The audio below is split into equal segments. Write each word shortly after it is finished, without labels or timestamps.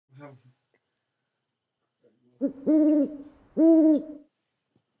Are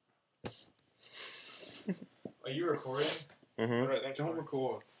you recording? Mm-hmm. Don't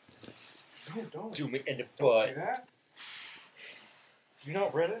record. Don't. Do me in the Don't butt. do that. You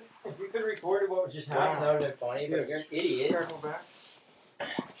not read it? If you could record what just happened, that would have been funny, but you're an idiot. Crackle back.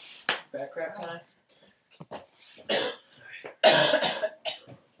 Back crack time.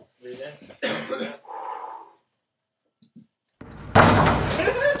 Breathe in.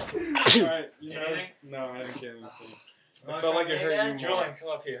 Alright, you know, no, I didn't get anything. I felt like it hurt you more. John, come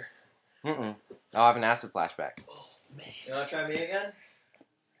up here. Mm-mm. I'll have an acid flashback. Oh, man. You wanna try me again?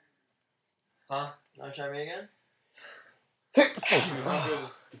 Huh? You wanna try me again? How good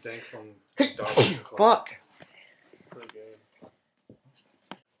is the dank from Dog Fuck! Pretty good.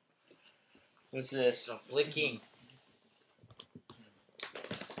 What's this? Licking.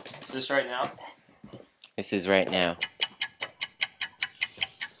 Is this right now? This is right now.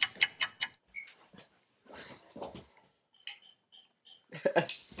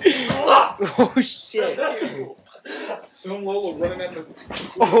 Oh shit! Film Lola running at the.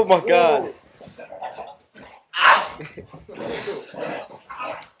 Oh my god!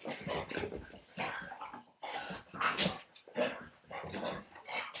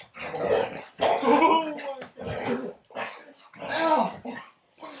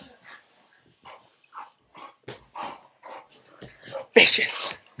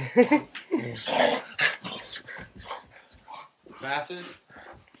 Vicious! Fastest?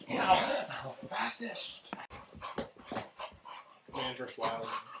 Ow. Fastest. Man versus Wild.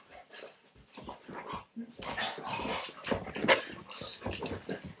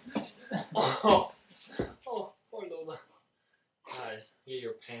 Oh, poor Lola. God, get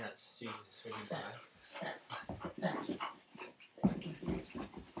your pants. Jesus, what you buy?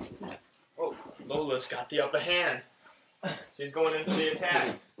 Oh, Lola's got the upper hand. She's going in for the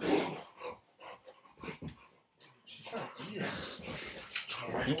attack. She's trying to eat it.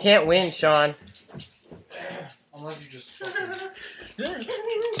 You can't win, Sean. Unless you just.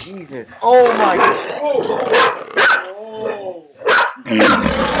 Jesus. Oh my god. Oh!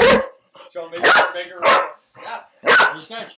 Sean, make her run. He's gonna